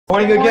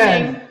Morning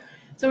again.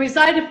 So we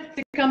decided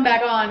to come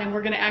back on, and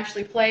we're going to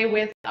actually play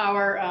with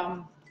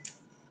our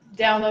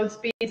download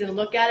speeds and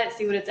look at it,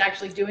 see what it's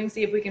actually doing,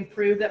 see if we can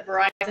prove that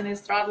Verizon is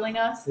throttling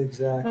us.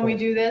 Exactly. When we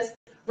do this,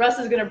 Russ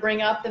is going to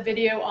bring up the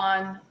video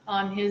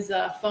on his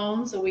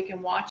phone so we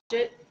can watch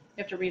it.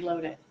 You have to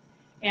reload it.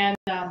 And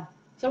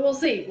so we'll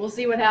see. We'll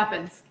see what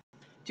happens.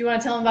 Do you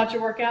want to tell them about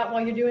your workout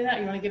while you're doing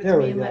that? You want to give it to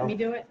me and let me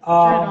do it?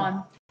 Turn it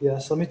on.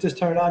 Yes, let me just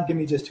turn it on. Give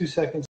me just 2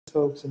 seconds,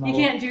 folks. And you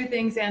can't do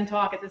things and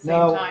talk at the same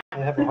time. No,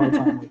 I have a hard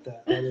time with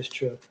that. That is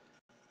true.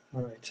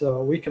 All right,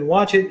 so we can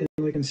watch it and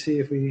we can see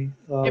if we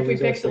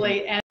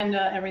pixelate and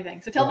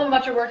everything. So tell them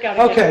about your workout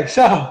again. Okay,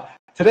 so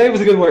today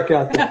was a good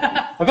workout day.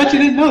 I bet you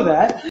didn't know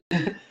that.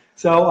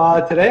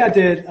 So today I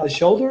did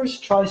shoulders,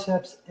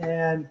 triceps,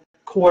 and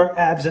core,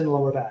 abs, and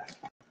lower back.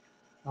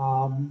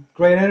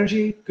 Great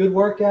energy, good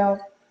workout.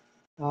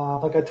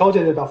 Like I told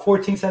you, I did about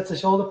 14 sets of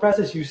shoulder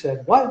presses. You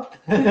said, what?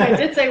 I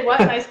did say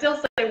what, and I still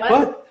say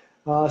what.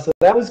 So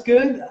that was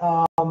good.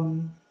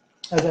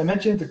 As I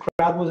mentioned, the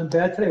crowd wasn't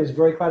bad today. It was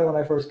very crowded when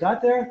I first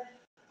got there.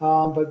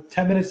 But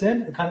 10 minutes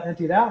in, it kind of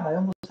emptied out, and I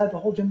almost had the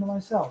whole gym to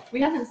myself.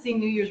 We haven't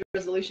seen New Year's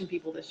resolution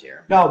people this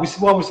year. No,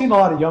 we're seeing a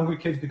lot of younger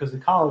kids because the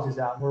college is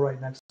out, and we're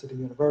right next to the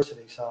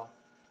university. So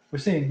we're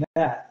seeing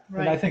that.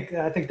 Right. And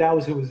I think that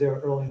was who was there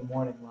early in the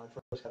morning when I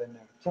first got in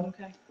there. So,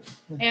 okay.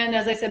 And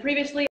as I said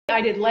previously,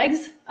 I did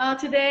legs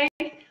today.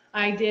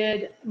 I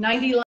did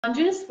 90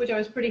 lunges, which I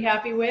was pretty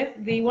happy with.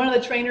 One of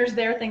the trainers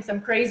there thinks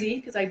I'm crazy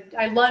because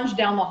I lunged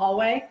down the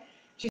hallway.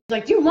 She's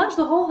like, do you lunge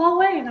the whole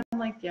hallway? And I'm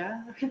like,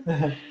 yeah.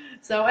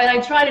 So, and I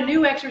tried a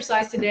new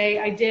exercise today.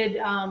 I did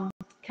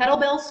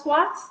kettlebell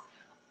squats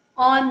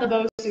on the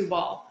Bosu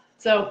ball.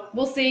 So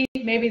we'll see.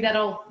 Maybe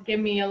that'll give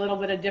me a little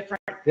bit of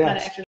different kind of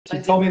exercise. She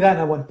told me that,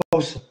 and I went,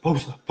 Bosa,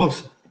 Bosa,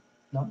 Bosa.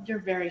 No? You're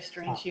very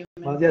strange human.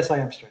 Well, yes, I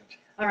am strange.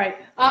 All right.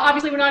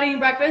 Obviously, we're not eating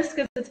breakfast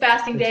because it's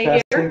fasting day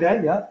here. Fasting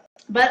day, yeah.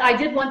 But I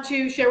did want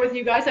to share with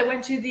you guys. I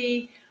went to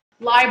the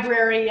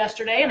library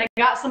yesterday, and I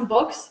got some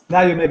books.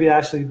 Now you maybe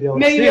actually be able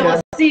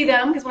to see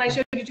them because when I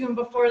showed you to them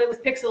before, it was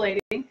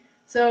pixelating.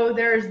 So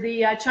there's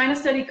the China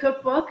Study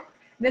Cookbook.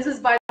 This is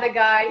by the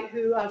guy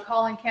who,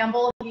 Colin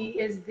Campbell. He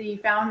is the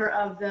founder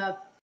of the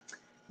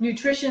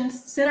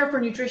Center for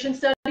Nutrition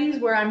Studies,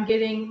 where I'm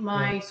getting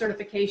my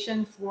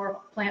certification for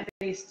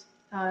plant-based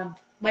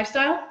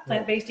lifestyle,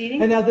 plant-based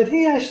eating. And now, did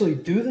he actually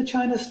do the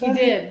China study?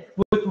 He did.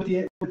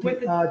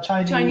 With the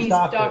Chinese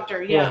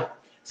doctor, yeah. Right.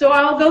 So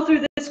I'll go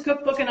through this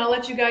cookbook, and I'll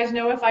let you guys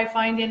know if I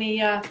find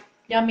any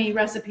yummy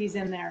recipes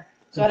in there.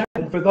 So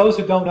and for those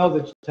who don't know,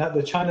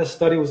 the China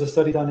study was a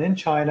study done in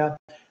China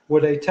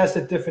where they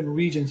tested different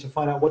regions to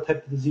find out what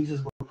type of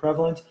diseases were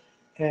prevalent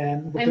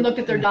and looked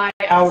at their diet.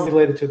 How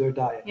related to their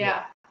diet.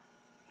 Yeah.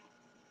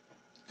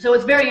 So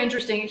it's very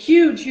interesting. A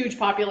huge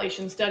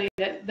population study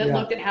that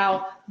looked at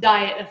how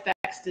diet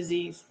affects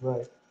disease.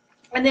 Right.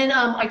 And then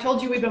I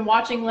told you we've been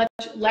watching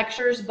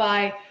lectures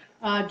by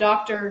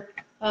Dr.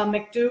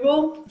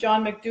 McDougall,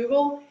 John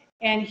McDougall,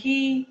 and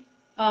he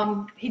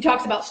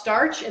talks about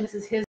starch, and this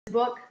is his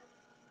book.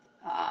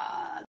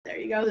 There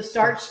you go, The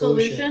Starch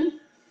Solution.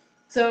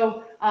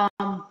 So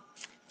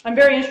I'm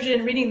very interested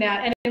in reading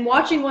that. And in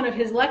watching one of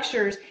his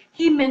lectures,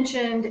 he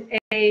mentioned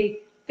a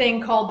thing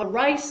called the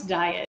rice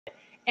diet.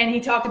 And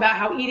he talked about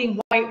how eating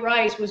white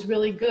rice was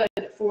really good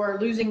for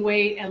losing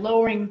weight and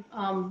lowering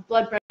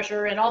blood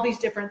pressure and all these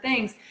different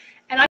things.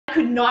 And I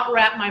could not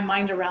wrap my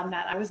mind around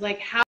that. I was like,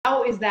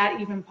 how is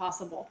that even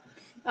possible?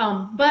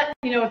 But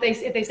you know, if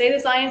they say the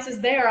science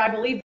is there, I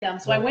believe them.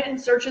 So I went in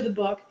search of the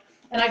book,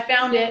 and I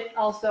found it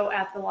also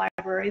at the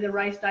library, The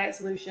Rice Diet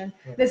Solution.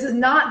 Right. This is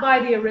not by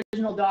the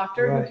original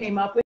doctor who came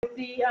up with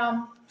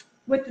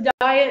the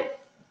diet.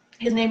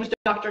 His name was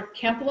Dr.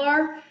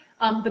 Kemplar,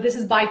 but this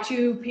is by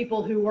two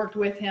people who worked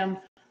with him,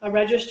 a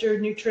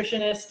registered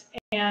nutritionist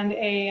and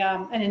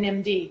an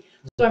MD.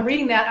 So I'm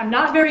reading that. I'm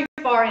not very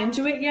far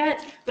into it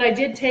yet, but I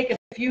did take a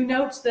few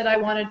notes that I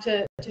wanted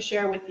to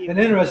share with you. And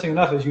interesting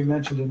enough, as you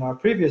mentioned in our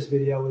previous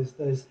video,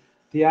 is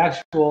the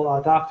actual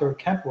Dr.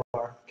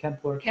 Kemplar,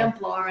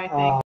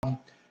 I think,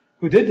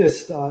 who did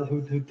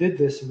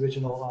this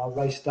original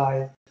rice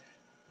diet,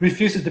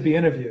 refuses to be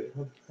interviewed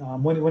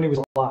when he was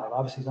alive.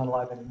 Obviously, he's not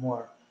alive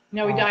anymore.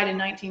 No, he died in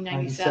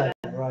 1997.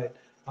 Right.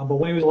 But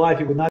when he was alive,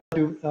 he would not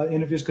do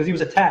interviews because he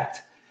was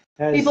attacked.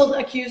 People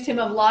accused him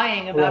of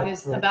lying about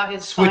his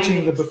switching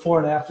findings. the before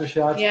and after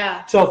shots.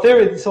 Yeah. So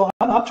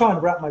I'm trying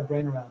to wrap my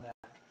brain around that.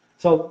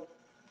 So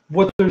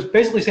what they're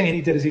basically saying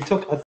he did is he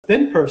took a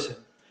thin person,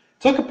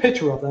 took a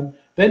picture of them,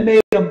 then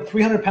made them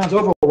 300 pounds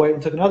overweight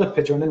and took another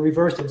picture and then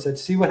reversed it and said,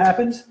 see what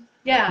happens?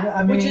 Yeah,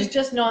 I mean, which is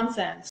just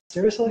nonsense.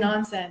 Seriously?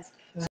 Nonsense.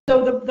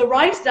 So the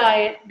rice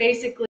diet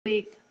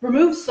basically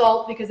removes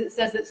salt because it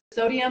says that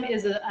sodium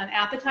is an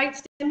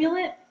appetite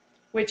stimulant,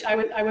 which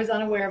I was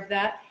unaware of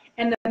that.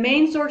 And the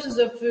main sources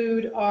of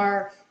food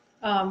are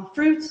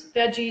fruits,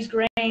 veggies,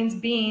 grains,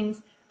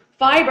 beans,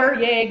 fiber,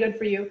 yay, good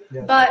for you,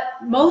 but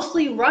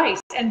mostly rice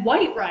and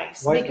white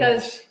rice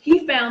because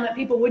he found that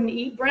people wouldn't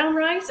eat brown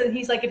rice, and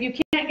he's like, if you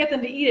can't get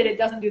them to eat it, it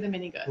doesn't do them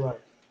any good. Right.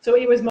 So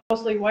it was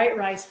mostly white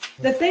rice.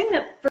 The thing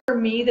that for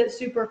me that's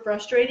super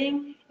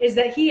frustrating is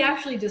that he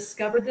actually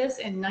discovered this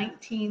in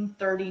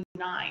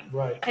 1939.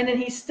 Right. And then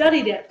he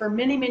studied it for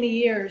many, many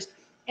years.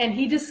 And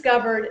he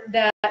discovered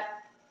that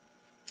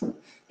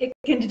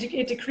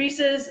it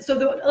decreases. So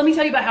let me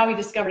tell you about how he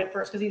discovered it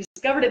first, because he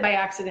discovered it by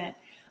accident.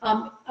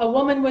 A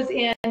woman was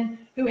in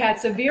who had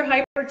severe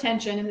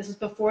hypertension, and this is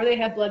before they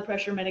had blood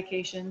pressure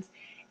medications,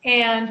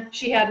 and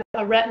she had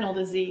a retinal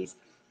disease.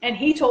 And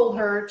he told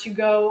her to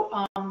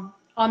go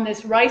on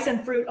this rice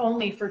and fruit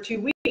only for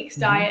 2 weeks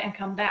diet and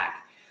come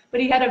back.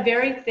 But he had a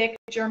very thick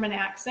German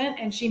accent,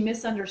 and she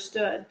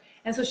misunderstood.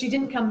 And so she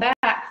didn't come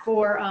back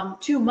for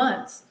 2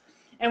 months.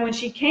 And when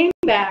she came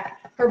back,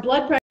 her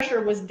blood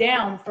pressure was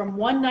down from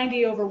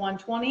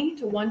 190/120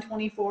 to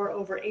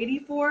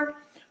 124/84.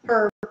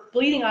 Her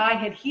bleeding eye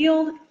had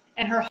healed,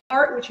 and her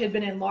heart, which had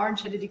been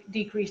enlarged, had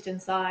decreased in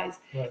size.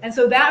 Right. And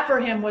so that for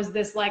him was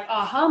this like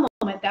aha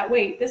moment that,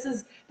 wait,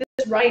 this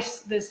rice,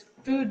 this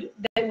food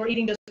that we're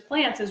eating, just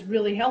plants, is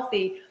really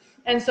healthy.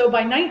 And so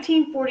by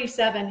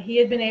 1947, he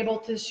had been able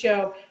to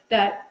show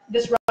that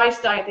this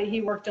rice diet that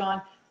he worked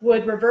on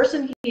would reverse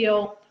and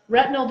heal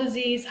retinal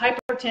disease,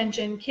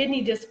 hypertension,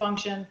 kidney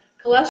dysfunction,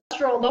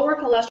 cholesterol, lower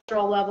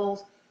cholesterol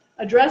levels,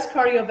 address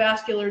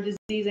cardiovascular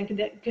disease and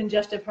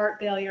congestive heart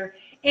failure,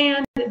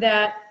 and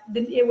that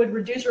it would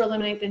reduce or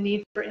eliminate the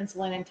need for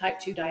insulin in type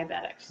 2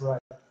 diabetics. Right.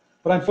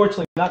 But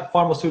unfortunately not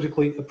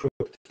pharmaceutically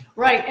approved.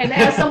 Right. And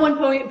as someone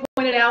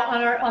pointed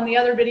out on the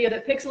other video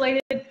that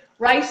pixelated,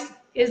 rice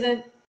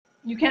isn't,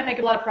 you can't make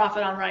a lot of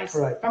profit on rice.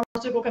 Right.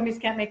 Pharmaceutical companies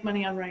can't make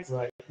money on rice.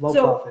 Right. Low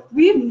so profit.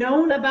 We've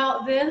known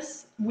about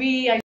this.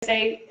 I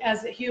say,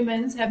 as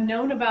humans, have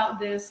known about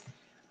this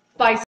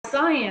by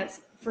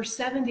science for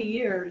 70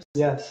 years.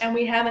 Yes. And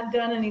we haven't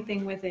done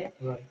anything with it.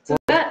 Right. So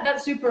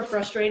that's super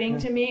frustrating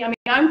to me. I mean,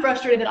 I'm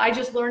frustrated that I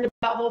just learned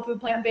about whole food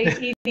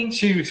plant-based eating.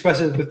 She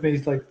expresses with me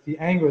like the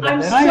anger.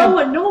 I'm so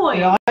annoyed.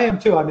 You know, I am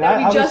too. I mean,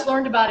 that we just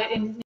learned about it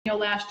in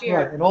last year.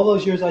 Right. And all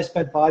those years I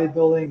spent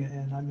bodybuilding,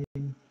 and I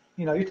mean,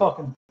 you're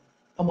talking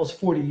almost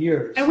 40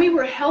 years. And we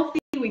were healthy.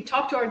 We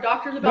talked to our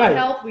doctors about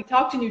health. We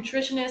talked to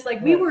nutritionists.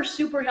 Like we were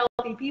super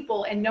healthy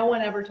people, and no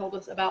one ever told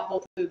us about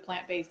whole food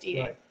plant-based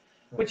eating,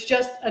 which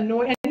just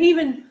annoyed. And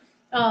even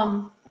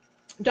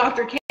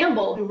Dr.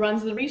 Campbell, who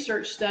runs the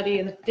research study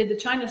and did the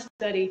China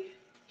study,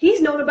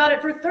 he's known about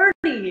it for 30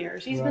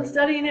 years. He's been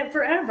studying it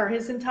forever,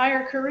 his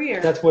entire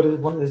career. That's what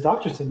one of his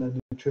doctors in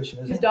nutrition,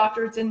 isn't it? His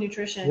doctorate's in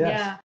nutrition, yes.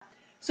 yeah.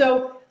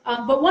 So,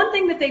 but one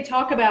thing that they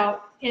talk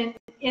about in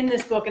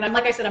this book, and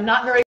like I said, I'm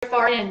not very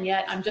far in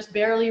yet. I'm just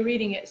barely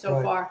reading it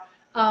so far.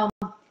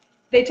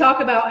 They talk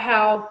about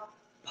how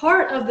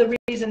part of the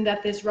reason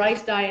that this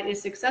rice diet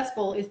is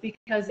successful is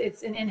because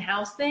it's an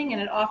in-house thing,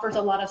 and it offers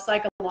a lot of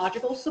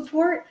psychological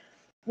support,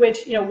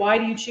 which, why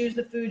do you choose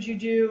the foods you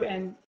do,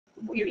 and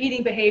your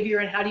eating behavior,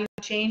 and how do you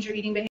change your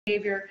eating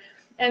behavior.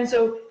 And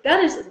so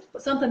that is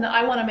something that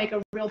I want to make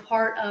a real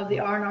part of the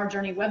R&R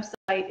Journey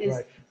website,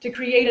 is to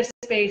create a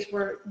space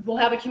where we'll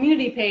have a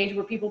community page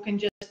where people can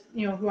just,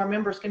 who our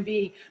members can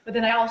be. But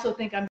then I also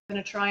think I'm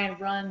going to try and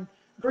run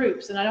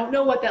groups. And I don't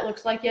know what that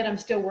looks like yet. I'm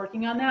still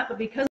working on that. But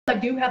because I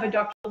do have a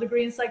doctoral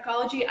degree in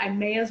psychology, I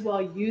may as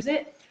well use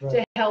it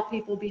to help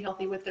people be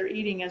healthy with their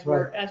eating as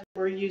we're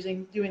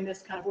doing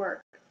this kind of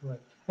work. Right.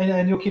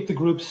 And you'll keep the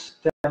groups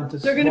down to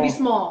They're going to be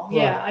small.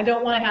 Yeah. I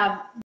don't want to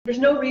have, there's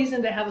no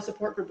reason to have a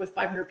support group with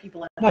 500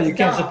 people in it. No, you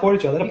can't support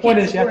each other. The point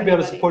is you have to be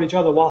able to support each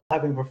other while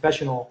having a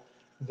professional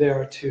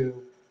there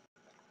to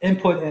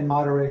input and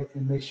moderate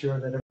and make sure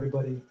that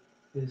everybody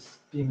is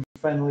being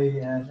friendly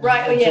and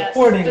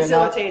supporting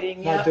facilitating,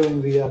 and not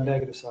doing the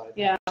negative side.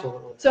 Yeah.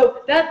 Absolutely.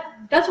 So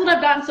that's what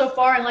I've gotten so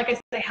far. And like I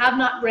said, I have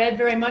not read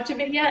very much of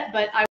it yet,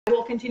 but I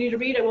will continue to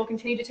read. I will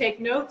continue to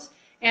take notes.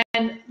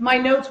 And my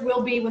notes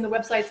will be, when the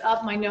website's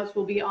up, my notes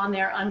will be on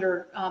there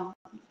under,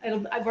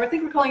 I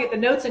think we're calling it the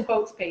notes and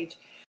quotes page.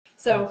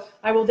 So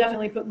I will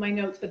definitely put my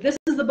notes. But this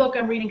is the book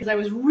I'm reading because I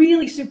was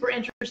really super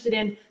interested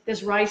in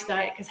this rice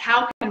diet, because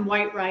how can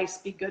white rice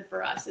be good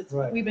for us?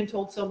 We've been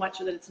told so much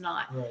that it's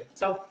not. Right.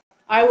 So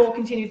I will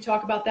continue to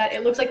talk about that.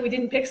 It looks like we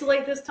didn't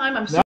pixelate this time.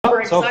 I'm super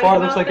excited so far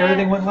about looks like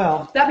everything went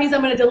well. That means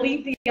I'm going to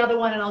delete the other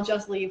one and I'll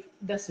just leave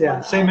this one.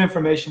 Yeah, same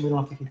information. We don't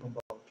have to keep them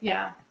both.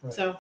 Yeah. Right.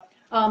 So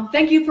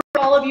thank you for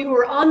all of you who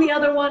were on the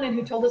other one and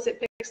who told us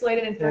it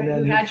pixelated, and for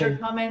who had your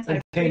comments.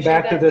 And came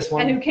back to this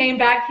one. And who came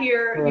back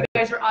here. You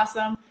guys are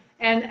awesome.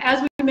 And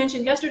as we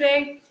mentioned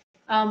yesterday,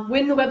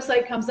 when the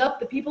website comes up,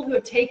 the people who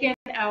have taken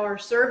our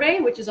survey,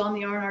 which is on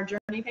the R&R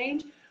Journey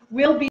page,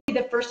 will be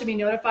the first to be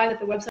notified that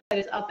the website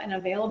is up and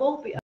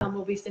available.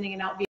 We'll be sending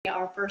it out via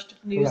our first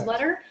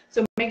newsletter.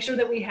 So make sure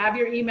that we have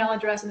your email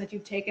address and that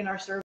you've taken our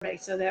survey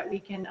so that we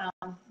can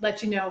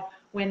let you know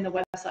when the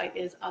website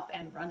is up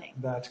and running.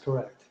 That's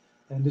correct.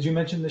 And did you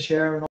mention the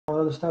share and all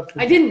that other stuff?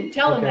 I didn't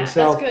tell them that.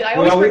 So that's good. I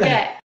always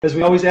forget. As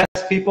we always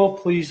ask people,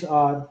 please,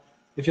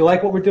 if you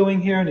like what we're doing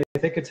here and you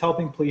think it's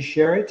helping, please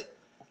share it.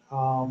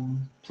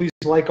 Please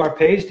like our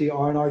page, the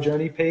R&R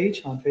Journey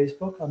page on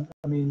Facebook.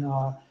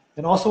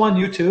 And also on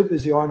YouTube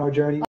is the R&R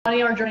Journey.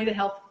 R&R Journey to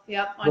help.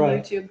 Yep, on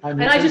Right. YouTube. On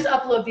And I YouTube. just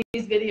upload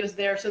these videos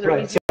there so they're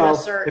Right. easy So to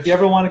search. if you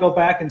ever want to go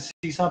back and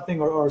see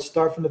something or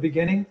start from the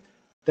beginning,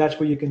 that's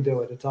where you can do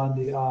it. It's on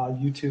the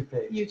YouTube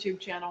page. YouTube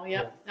channel,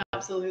 yep,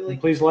 absolutely.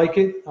 And please like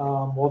it.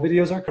 All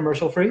videos are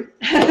commercial free.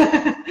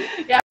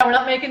 Yeah, we're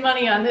not making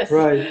money on this.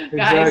 Right,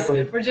 Guys,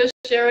 exactly. we're just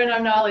sharing our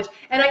knowledge.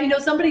 And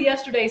somebody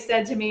yesterday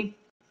said to me,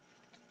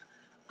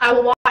 I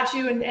will watch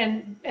you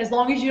and as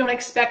long as you don't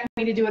expect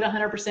me to do it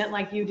 100%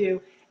 like you do.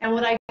 And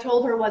what I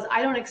told her was,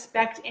 I don't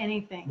expect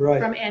anything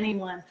from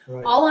anyone.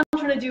 Right. All I'm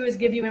trying to do is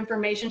give you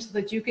information so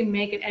that you can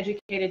make an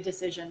educated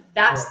decision.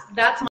 That's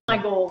my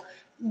goal.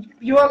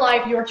 Your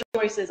life, your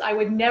choices. I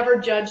would never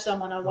judge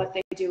someone on what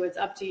they do. It's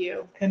up to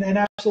you. And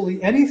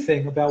absolutely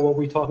anything about what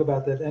we talk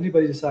about that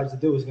anybody decides to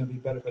do is going to be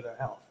better for their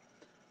health.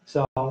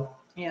 So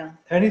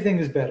anything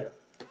is better.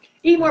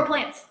 Eat more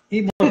plants.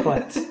 Eat more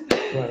plants.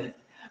 Right.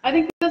 I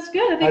think that's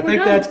good. I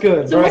think that's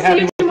good. So Very we'll see you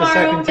happy with the tomorrow.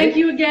 second Thank take.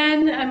 you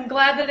again. I'm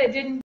glad that it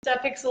didn't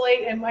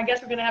pixelate, and I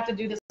guess we're going to have to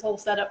do this whole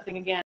setup thing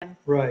again.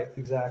 Right,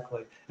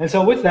 exactly. And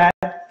so with that,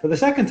 for the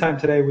second time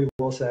today, we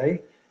will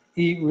say,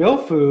 eat real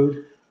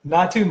food,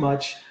 not too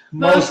much,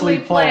 mostly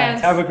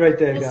plants. Have a great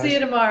day, guys. We'll see you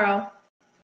tomorrow.